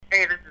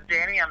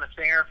Danny. I'm the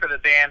singer for the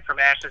band From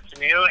Ashes to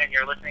New, and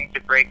you're listening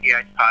to Break the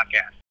Ice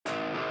podcast.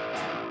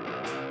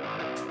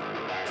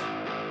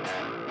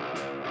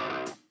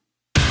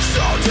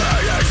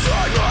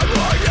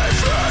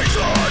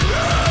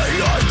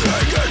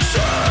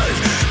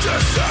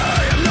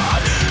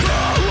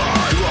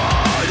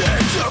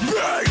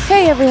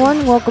 Hey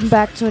everyone, welcome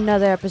back to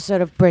another episode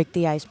of Break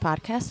the Ice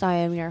podcast. I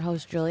am your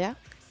host, Julia,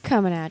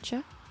 coming at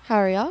you. How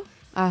are y'all?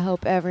 I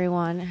hope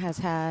everyone has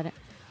had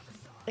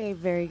a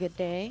very good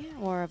day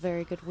or a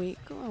very good week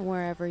or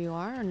wherever you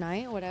are, or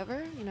night,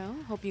 whatever,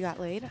 hope you got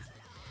laid.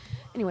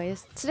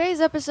 Anyways, today's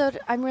episode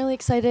I'm really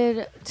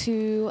excited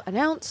to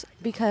announce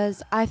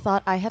because I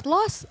thought I had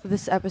lost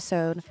this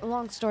episode.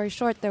 Long story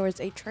short, there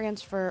was a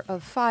transfer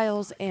of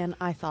files and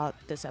I thought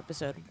this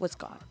episode was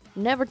gone,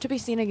 never to be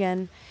seen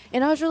again,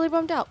 and I was really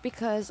bummed out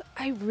because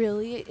I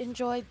really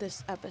enjoyed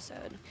this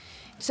episode.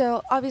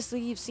 So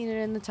obviously you've seen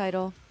it in the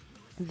title.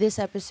 This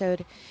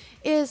episode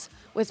is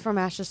with From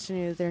Ashes to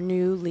New, their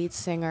new lead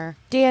singer,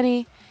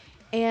 Danny,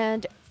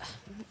 and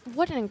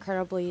what an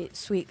incredibly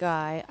sweet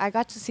guy. I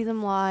got to see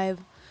them live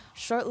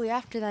shortly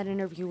after that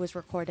interview was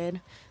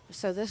recorded.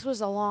 So this was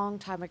a long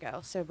time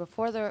ago. So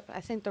before I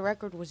think the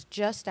record was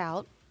just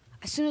out.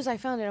 As soon as I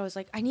found it, I was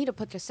like, I need to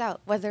put this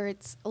out, whether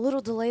it's a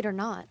little delayed or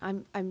not.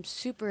 I'm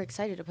super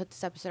excited to put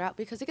this episode out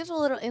because it gives a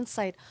little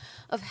insight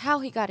of how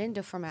he got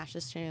into From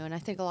Ashes to New, and I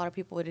think a lot of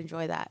people would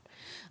enjoy that.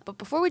 But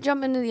before we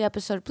jump into the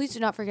episode, please do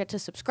not forget to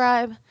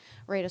subscribe,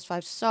 rate us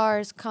 5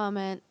 stars,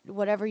 comment,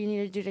 whatever you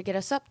need to do to get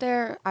us up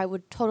there. I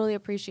would totally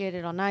appreciate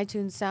it on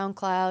iTunes,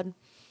 SoundCloud.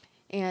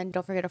 And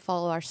don't forget to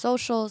follow our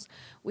socials.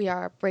 We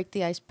are Break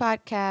the Ice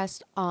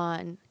Podcast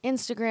on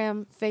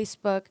Instagram,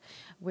 Facebook.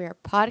 We're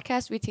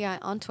Podcast BTI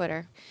on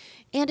Twitter.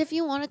 And if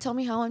you want to tell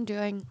me how I'm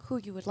doing, who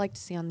you would like to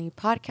see on the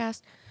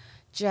podcast,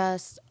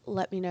 just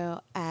let me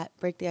know at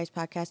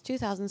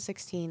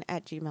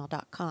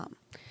breaktheicepodcast2016@gmail.com.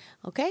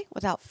 Okay,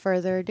 without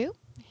further ado,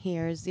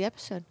 here's the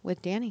episode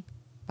with Danny.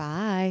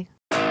 Bye.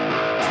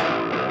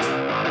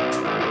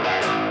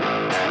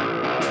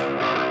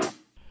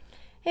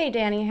 Hey,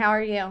 Danny, how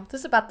are you? This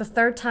is about the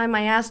third time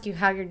I asked you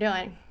how you're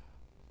doing.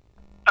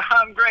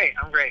 I'm great.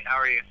 How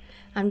are you?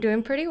 I'm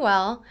doing pretty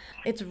well.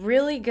 It's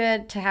really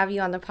good to have you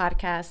on the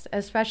podcast,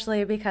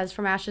 especially because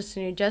From Ashes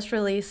to New just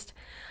released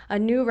a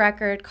new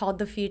record called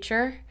The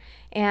Future,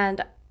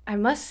 and I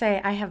must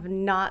say I have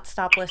not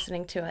stopped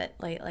listening to it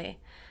lately.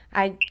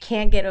 I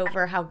can't get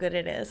over how good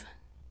it is.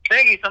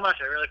 Thank you so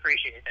much. I really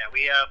appreciate that.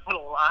 We put a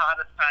lot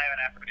of time and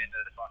effort into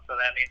this one, so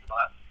that means a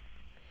lot.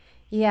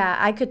 Yeah,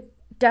 I could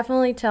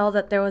definitely tell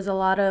that there was a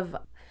lot of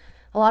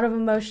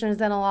emotions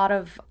and a lot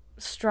of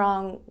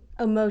strong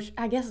emotion.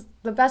 I guess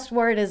the best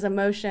word is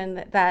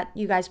emotion that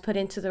you guys put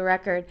into the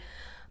record.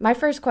 My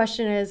first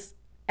question is,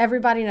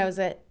 everybody knows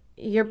it.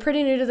 You're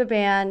pretty new to the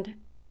band,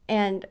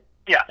 and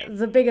yeah,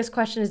 the biggest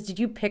question is, did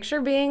you picture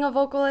being a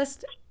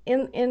vocalist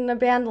in a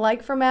band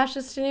like From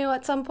Ashes to New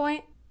at some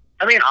point?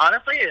 I mean,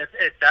 honestly, it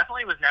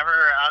definitely was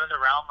never out of the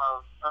realm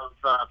of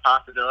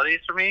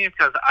possibilities for me,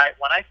 because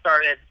when I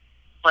started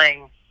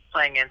playing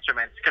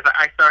instruments, because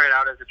I started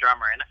out as a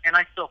drummer, and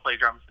I still play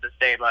drums to this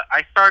day, but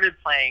I started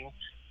playing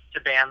to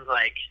bands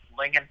like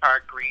Linkin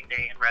Park, Green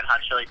Day, and Red Hot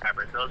Chili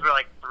Peppers. Those were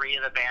like 3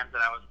 of the bands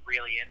that I was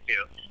really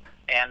into.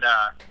 And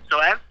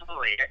so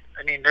absolutely,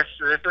 I mean, this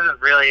isn't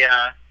really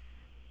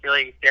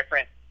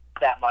different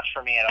that much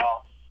for me at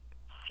all.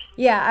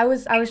 Yeah, I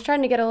was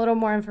trying to get a little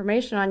more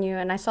information on you,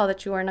 and I saw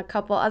that you were in a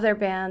couple other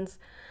bands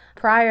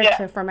prior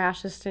to From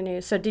Ashes to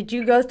New. So did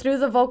you go through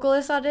the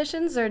vocalist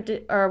auditions,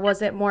 or was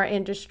it more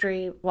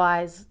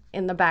industry-wise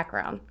in the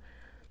background?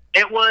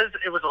 It was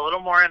a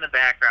little more in the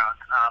background.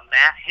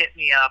 Matt hit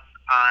me up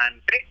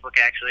on Facebook,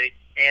 actually,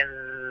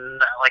 in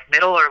like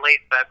middle or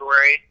late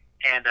February,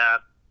 and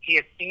he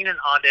had seen an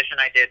audition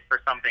I did for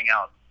something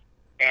else.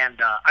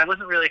 And I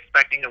wasn't really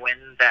expecting to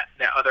win that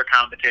other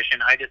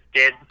competition. I just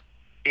did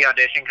the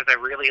audition because I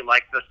really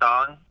liked the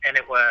song, and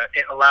it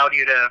allowed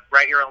you to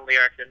write your own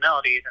lyrics and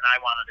melodies, and I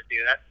wanted to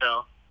do that.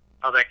 So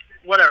I was like,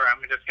 whatever, I'm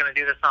just going to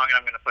do this song, and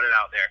I'm going to put it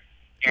out there.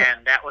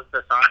 And that was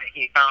the song that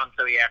he found,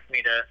 so he asked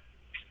me to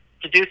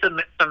do some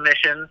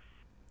submissions,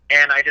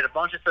 and I did a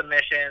bunch of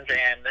submissions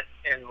and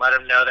let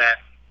him know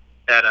that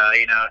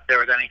if there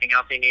was anything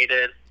else he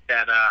needed,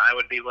 that I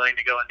would be willing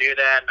to go and do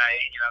that. And I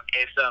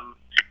gave some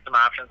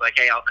options, like,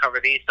 hey, I'll cover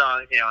these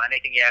songs,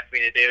 anything you ask me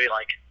to do,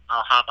 like,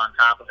 I'll hop on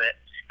top of it.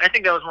 And I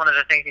think that was one of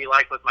the things he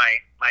liked, was my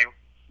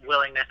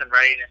willingness and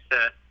readiness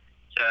to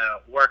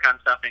work on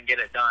stuff and get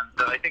it done.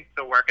 So I think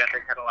the work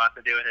ethic had a lot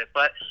to do with it.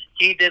 But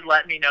he did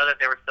let me know that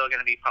there were still going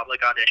to be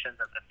public auditions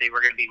and that they were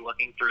going to be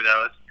looking through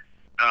those.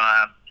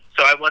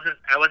 So I wasn't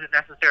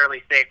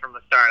necessarily safe from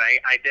the start.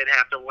 I did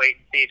have to wait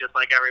and see, just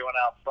like everyone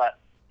else. But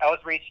I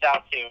was reached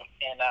out to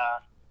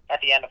at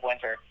the end of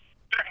winter.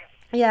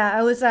 Yeah,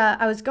 I was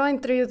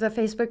going through the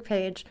Facebook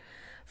page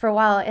for a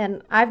while,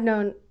 and I've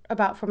known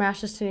about From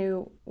Ashes to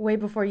New way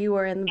before you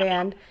were in the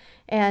band,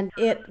 and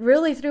it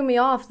really threw me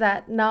off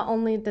that not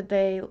only did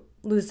they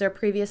lose their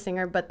previous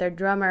singer, but their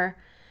drummer,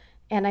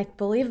 and I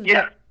believe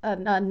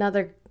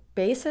another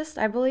bassist,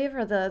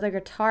 or the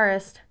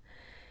guitarist,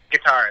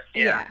 Guitarist,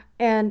 yeah.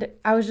 And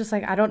I was just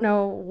like, I don't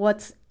know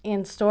what's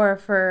in store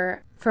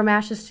for From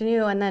Ashes to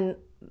New. And then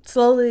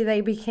slowly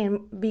they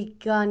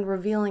begun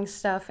revealing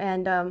stuff.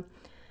 And, and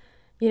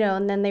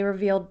then they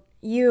revealed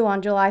you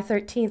on July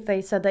 13th.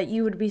 They said that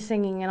you would be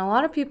singing. And a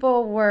lot of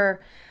people were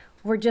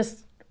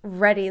just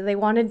ready. They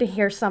wanted to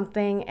hear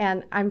something.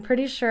 And I'm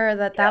pretty sure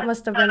that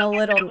must have been a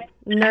little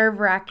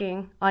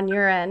nerve-wracking on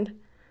your end.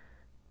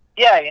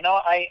 Yeah,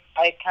 I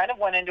kind of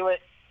went into it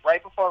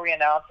right before we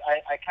announced.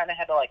 I kind of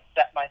had to,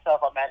 set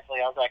myself up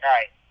mentally. I was like, all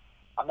right,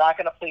 I'm not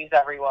going to please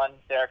everyone.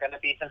 There are going to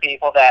be some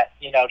people that,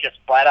 just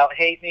flat out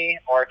hate me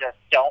or just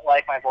don't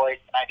like my voice,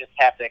 and I just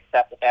have to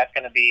accept that that's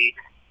going to be,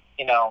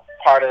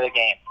 part of the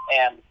game.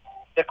 And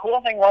the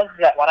cool thing was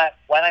that when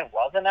I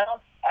was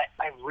announced,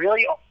 I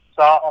really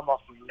saw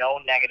almost no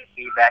negative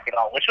feedback at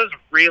all, which was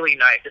really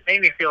nice. It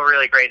made me feel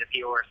really great that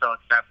people were so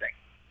accepting.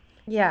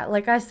 Yeah,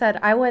 like I said,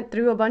 I went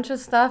through a bunch of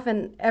stuff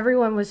and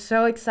everyone was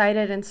so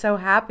excited and so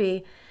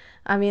happy.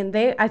 I mean,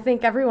 I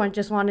think everyone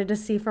just wanted to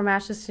see From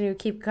Ashes to New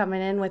keep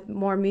coming in with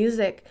more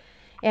music.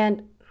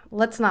 And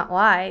let's not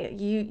lie,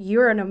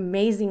 you're an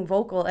amazing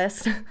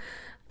vocalist.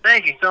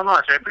 Thank you so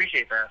much. I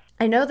appreciate that.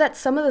 I know that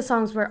some of the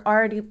songs were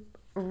already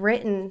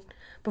written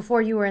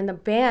before you were in the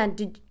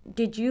band.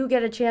 Did you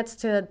get a chance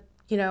to,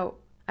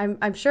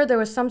 I'm sure there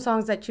was some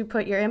songs that you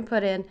put your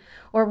input in,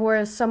 or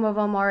were some of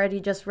them already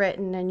just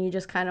written and you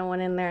just kind of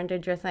went in there and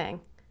did your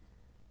thing?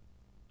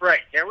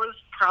 Right. There was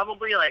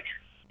probably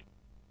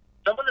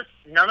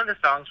none of the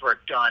songs were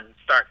done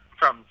start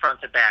from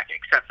front to back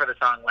except for the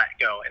song Let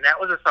Go. And that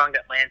was a song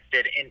that Lance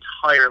did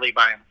entirely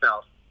by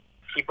himself.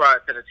 He brought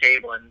it to the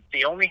table, and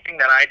the only thing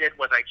that I did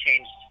was I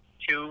changed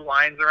 2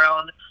 lines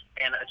around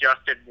and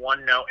adjusted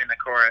 1 note in the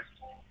chorus.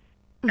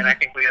 And I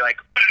think we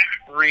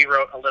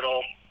rewrote a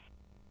little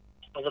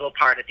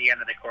part at the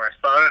end of the chorus.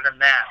 But other than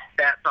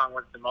that song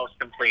was the most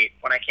complete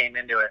when I came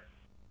into it.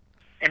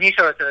 And he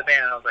showed it to the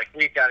band, and I was like,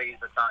 we've got to use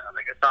this song. I was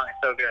like, this song is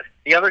so good.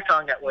 The other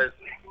song that was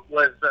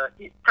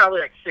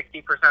probably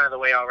 60% of the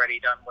way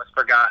already done was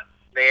Forgotten.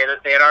 They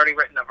had already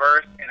written a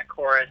verse and a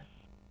chorus,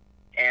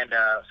 and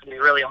so we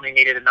really only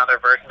needed another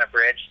verse and a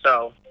bridge.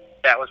 So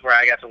that was where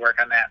I got to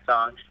work on that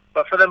song.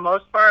 But for the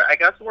most part, I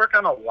got to work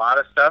on a lot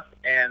of stuff,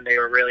 and they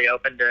were really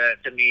open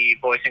to me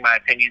voicing my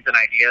opinions and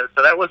ideas.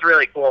 So that was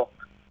really cool.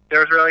 There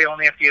was really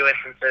only a few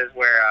instances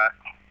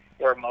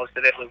where most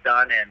of it was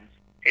done, and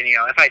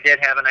if I did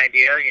have an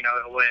idea,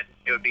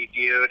 it would be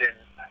viewed,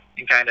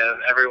 and kind of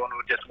everyone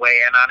would just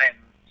weigh in on it and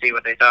see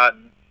what they thought.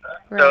 And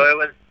right.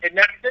 So it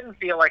didn't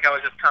feel like I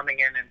was just coming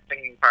in and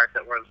singing parts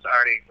that was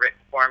already written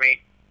for me.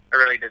 I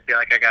really did feel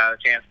like I got a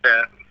chance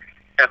to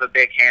have a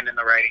big hand in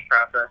the writing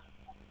process.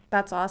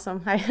 That's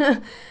awesome.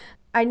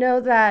 I know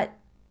that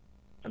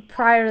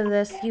prior to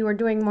this, you were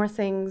doing more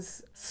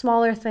things,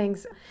 smaller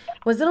things.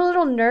 Was it a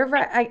little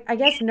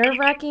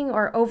nerve-wracking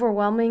or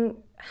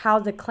overwhelming how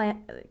the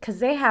clan, because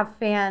they have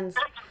fans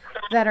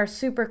that are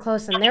super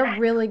close and they're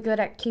really good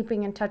at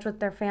keeping in touch with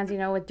their fans,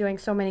 with doing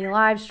so many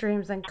live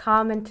streams and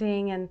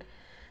commenting and,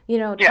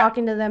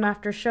 talking to them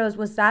after shows.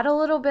 Was that a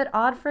little bit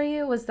odd for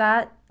you? Was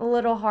that a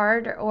little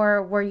hard,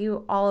 or were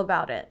you all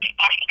about it?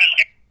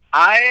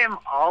 I am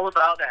all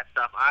about that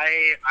stuff.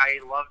 I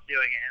love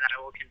doing it, and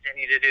I will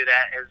continue to do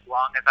that as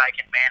long as I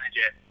can manage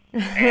it.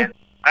 And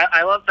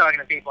I love talking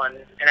to people, and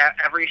at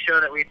every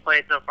show that we've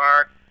played so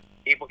far,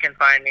 people can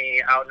find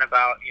me out and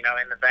about,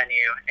 in the venue,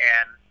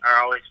 and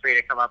are always free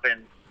to come up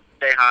and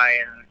say hi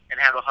and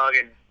have a hug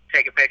and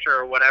take a picture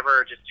or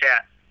whatever, or just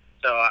chat.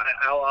 So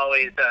I'll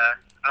always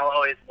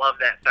love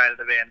that side of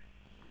the band.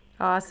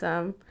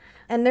 Awesome.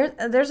 And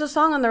there's a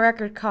song on the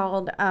record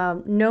called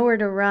Nowhere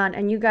to Run,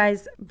 and you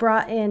guys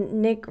brought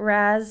in Nick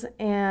Raz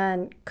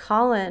and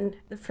Colin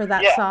for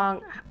that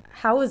song.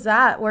 How was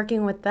that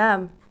working with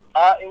them?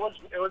 It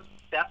was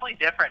definitely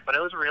different, but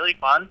it was really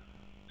fun.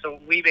 So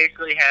we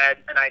basically had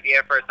an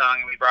idea for a song,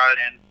 and we brought it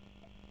in.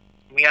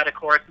 We had a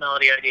chorus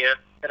melody idea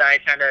that I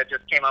kind of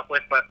just came up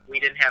with, but we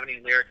didn't have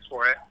any lyrics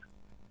for it.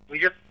 We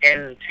just,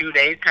 in 2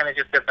 days, kind of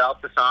just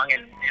developed the song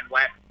and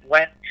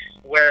went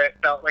where it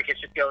felt like it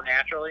should go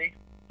naturally.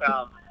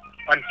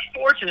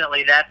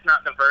 Unfortunately, that's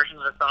not the version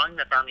of the song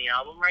that's on the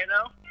album right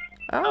now.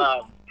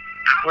 Oh.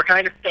 We're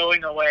kind of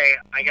stowing away,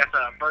 I guess,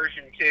 a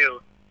version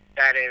 2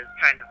 that is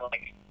kind of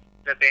like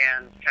the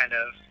band's kind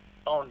of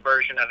own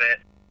version of it.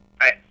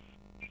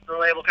 The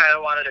label kind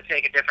of wanted to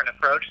take a different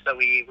approach, so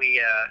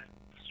we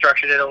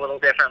structured it a little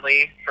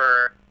differently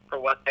for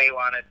what they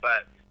wanted,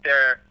 but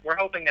we're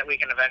hoping that we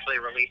can eventually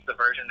release the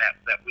version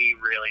that we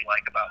really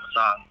like about the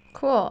song.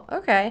 Cool.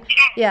 Okay.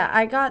 Yeah,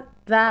 I got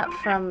that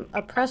from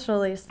a press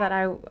release that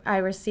I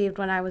received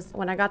when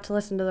I got to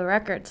listen to the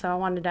record, so I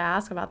wanted to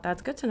ask about that.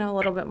 It's good to know a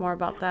little bit more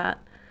about that.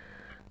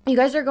 You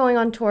guys are going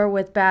on tour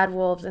with Bad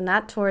Wolves, and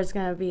that tour is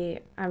going to be,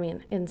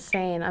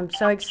 insane. I'm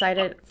so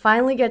excited.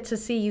 Finally get to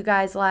see you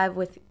guys live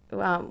with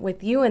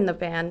you in the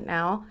band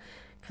now,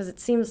 because it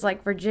seems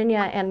like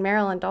Virginia and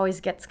Maryland always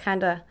gets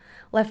kind of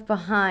left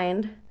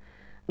behind.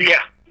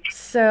 Yeah.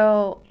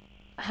 So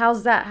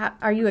how's that?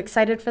 Are you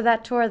excited for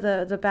that tour,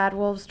 the Bad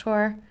Wolves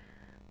tour?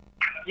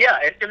 Yeah,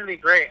 it's going to be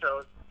great.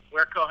 So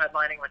we're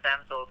co-headlining with them,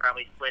 so we'll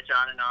probably switch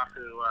on and off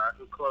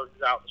who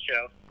closes out the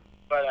show.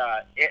 But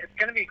it's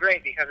going to be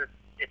great because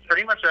it's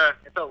pretty much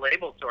a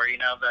label tour. You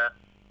know,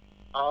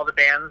 all the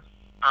bands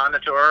on the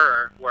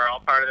tour we're all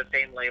part of the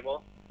same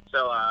label.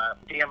 So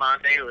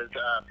Diamante, who is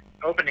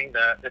opening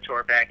the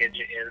tour package,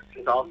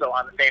 is also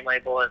on the same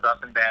label as us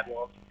and Bad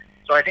Wolves.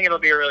 So I think it'll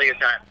be a really good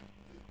time.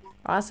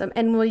 Awesome.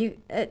 And will you?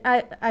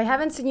 I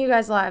haven't seen you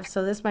guys live,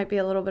 so this might be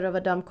a little bit of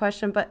a dumb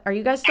question, but are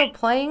you guys still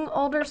playing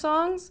older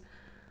songs?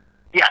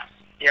 Yes.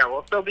 Yeah,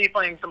 we'll still be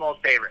playing some old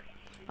favorites.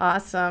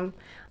 Awesome.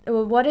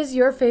 What is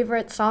your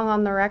favorite song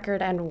on the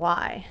record and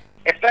why?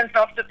 It's been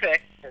tough to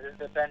pick.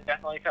 It's been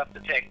definitely tough to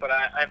pick, but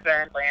I've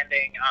been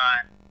landing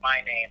on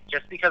My Name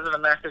just because of the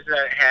message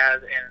that it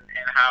has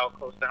and how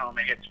close to home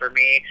it hits for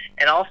me,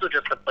 and also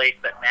just the place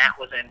that Matt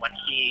was in when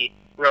he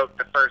wrote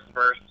the first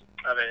verse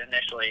of it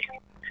initially.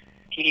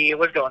 He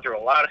was going through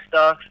a lot of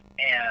stuff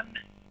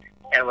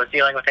and was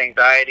dealing with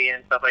anxiety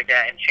and stuff like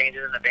that, and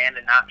changes in the band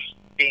and not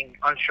being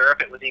unsure if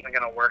it was even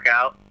going to work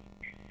out.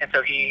 And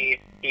so he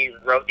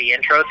wrote the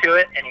intro to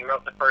it, and he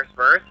wrote the first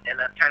verse, and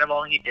that's kind of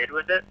all he did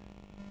with it.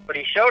 But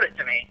he showed it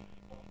to me,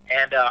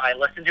 and I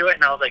listened to it,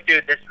 and I was like,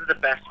 dude, this is the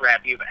best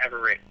rap you've ever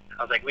written.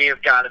 I was like, we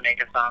have got to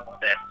make a song with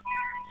this.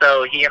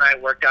 So he and I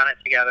worked on it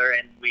together,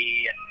 and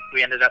we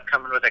ended up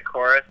coming with a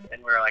chorus,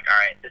 and we were like, all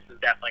right, this is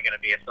definitely going to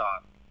be a song,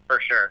 for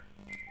sure.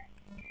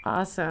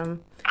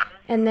 Awesome.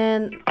 And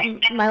then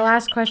my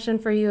last question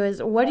for you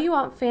is, what do you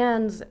want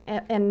fans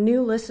and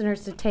new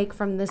listeners to take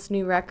from this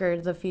new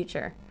record, The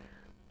Future?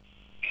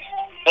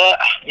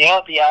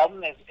 The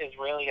album is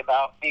really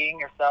about being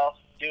yourself,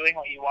 doing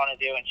what you want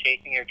to do, and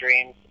chasing your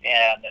dreams,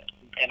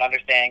 and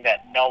understanding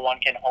that no one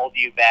can hold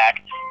you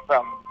back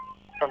from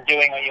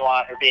doing what you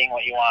want or being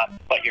what you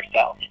want but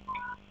yourself.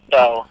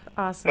 So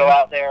awesome. Go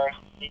out there,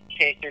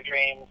 chase your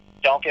dreams,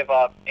 don't give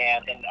up,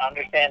 and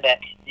understand that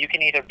you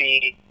can either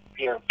be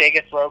your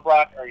biggest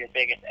roadblock or your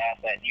biggest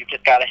asset. You've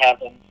just got to have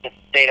the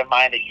state of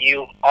mind that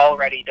you've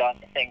already done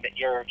the thing that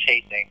you're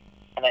chasing,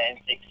 and then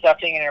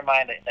accepting in your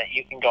mind that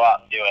you can go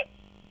out and do it.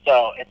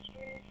 So it's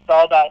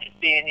all about just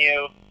being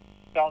you.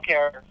 Don't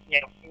care,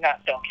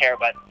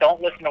 but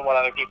don't listen to what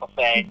other people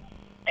say,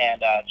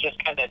 and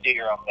just kind of do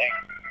your own thing.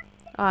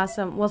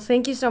 Awesome. Well,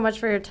 thank you so much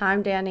for your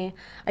time, Danny.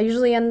 I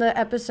usually end the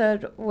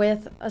episode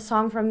with a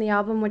song from the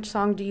album. Which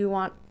song do you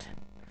want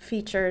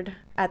featured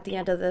at the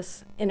end of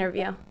this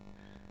interview?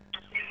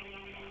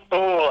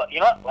 Oh, you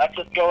know what? Let's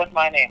just go with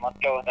My Name. Let's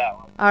go with that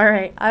one. All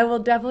right. I will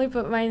definitely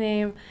put My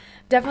Name.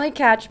 Definitely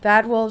catch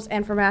Bad Wolves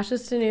and From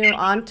Ashes to New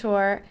on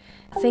tour.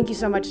 Thank you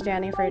so much,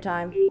 Danny, for your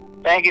time.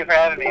 Thank you for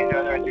having me.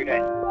 Enjoy the rest of your day.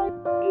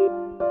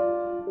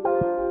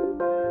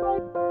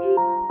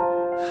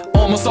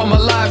 Almost all my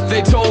life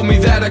they told me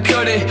that I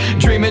couldn't.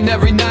 Dreaming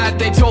every night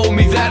they told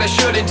me that I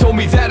shouldn't. Told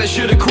me that I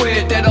should've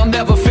quit, that I'll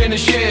never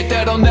finish it,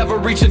 that I'll never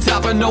reach the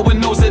top and no one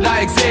knows that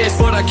I exist.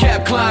 But I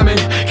kept climbing,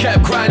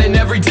 kept grinding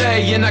every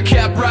day, and I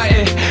kept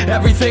writing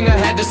everything I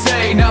had to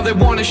say. Now they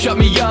wanna shut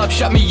me up,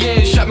 shut me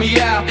in, shut me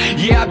out.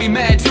 Yeah, I'd be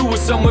mad too if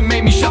someone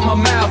made me shut my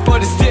mouth.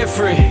 But it's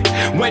different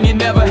when you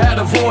never had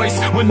a voice,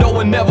 when no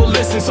one ever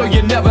listened, so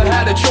you never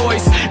had a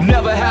choice.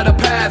 Never had a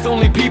path,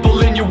 only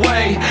people in your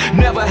way.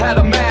 Never had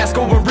a mask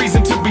or a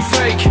reason to be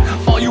fake.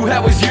 All you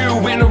had was you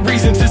and a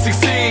reason to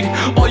succeed.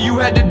 All you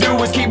had to do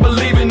was keep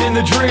believing in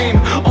the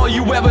dream. All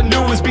you ever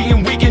knew was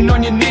being weak and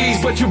on your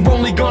knees. But you're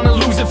only gonna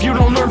lose if you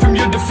don't learn from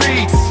your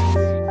defeats.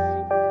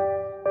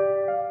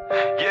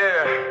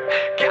 Yeah,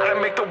 gotta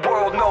make the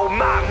world know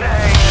my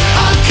name.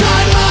 I've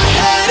got my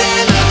head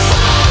in the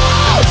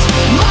clouds,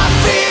 my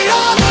feet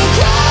on the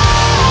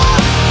ground.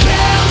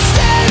 Yeah, I'm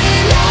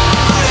standing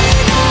out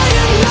and I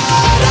am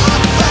not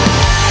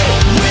afraid.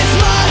 With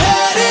my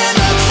head in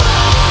the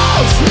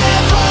clouds,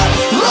 never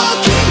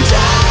looking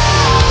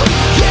down.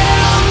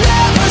 Yeah, I'll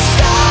never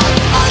stop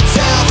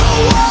until the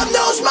world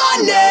knows my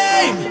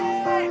name.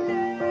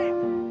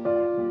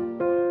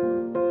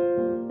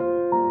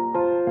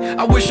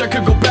 I wish I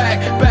could go back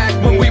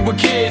when we were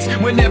kids,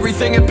 when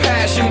everything had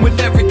passion, with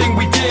everything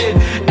we did.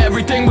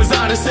 Everything was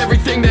honest,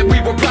 everything that we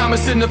were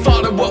promising. The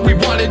thought of what we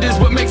wanted is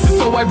what makes it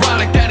so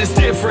ironic that it's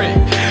different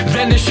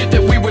than the shit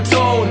that we were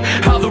told.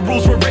 How the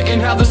rules were written,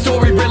 how the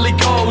story really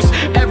goes.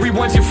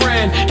 Everyone's your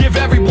friend, give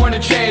everyone a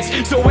chance,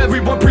 so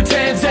everyone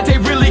pretends that they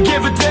really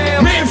give a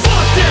damn. Man,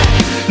 fuck that,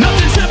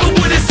 nothing's ever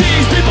what it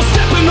seems. People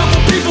stepping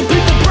over people,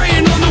 people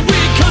preying on the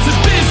weak, cause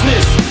it's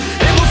business,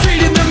 and we're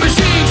feeding the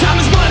machine. Time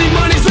is money,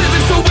 money's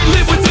living, so we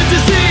live with the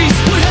disease.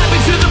 What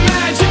happened to the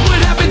magic? What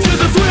happened to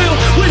the thrill?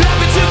 What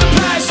happened to the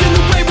passion,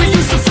 the way we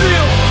used to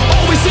feel?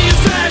 All we see is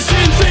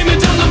fashion, fame and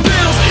dollar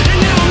bills. And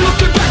now I'm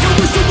looking back, I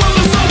wish the world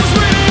was always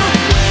real.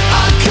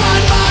 I've got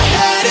my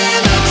head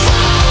in the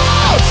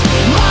clouds,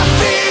 my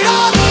feet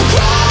on the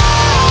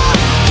ground.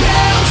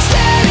 Yeah, I'm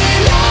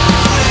standing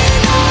out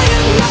and I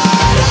am not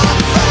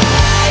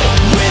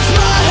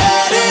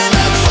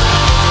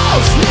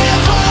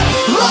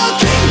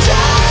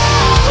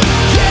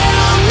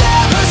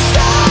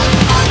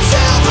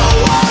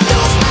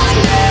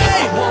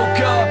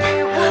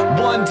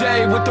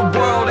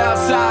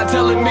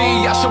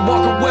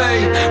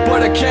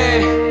what I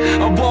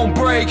can. I won't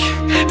break,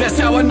 that's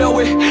how I know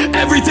it.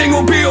 Everything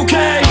will be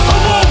okay. I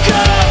woke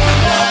up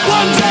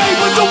one day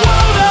with the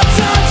world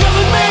outside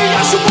telling me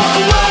I should walk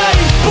away,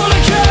 but I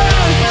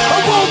can't, I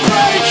won't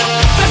break.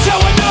 That's how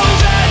I know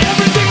that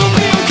everything will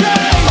be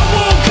okay. I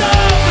woke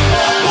up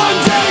one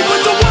day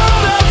with the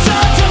world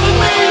outside telling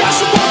me I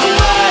should walk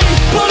away,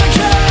 but I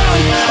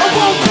can't, I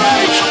won't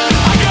break.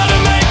 I gotta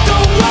make the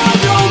world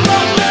know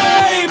my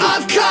name.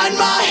 I've got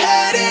my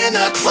head in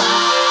the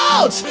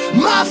clouds,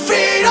 my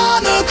feet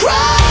on the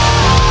ground.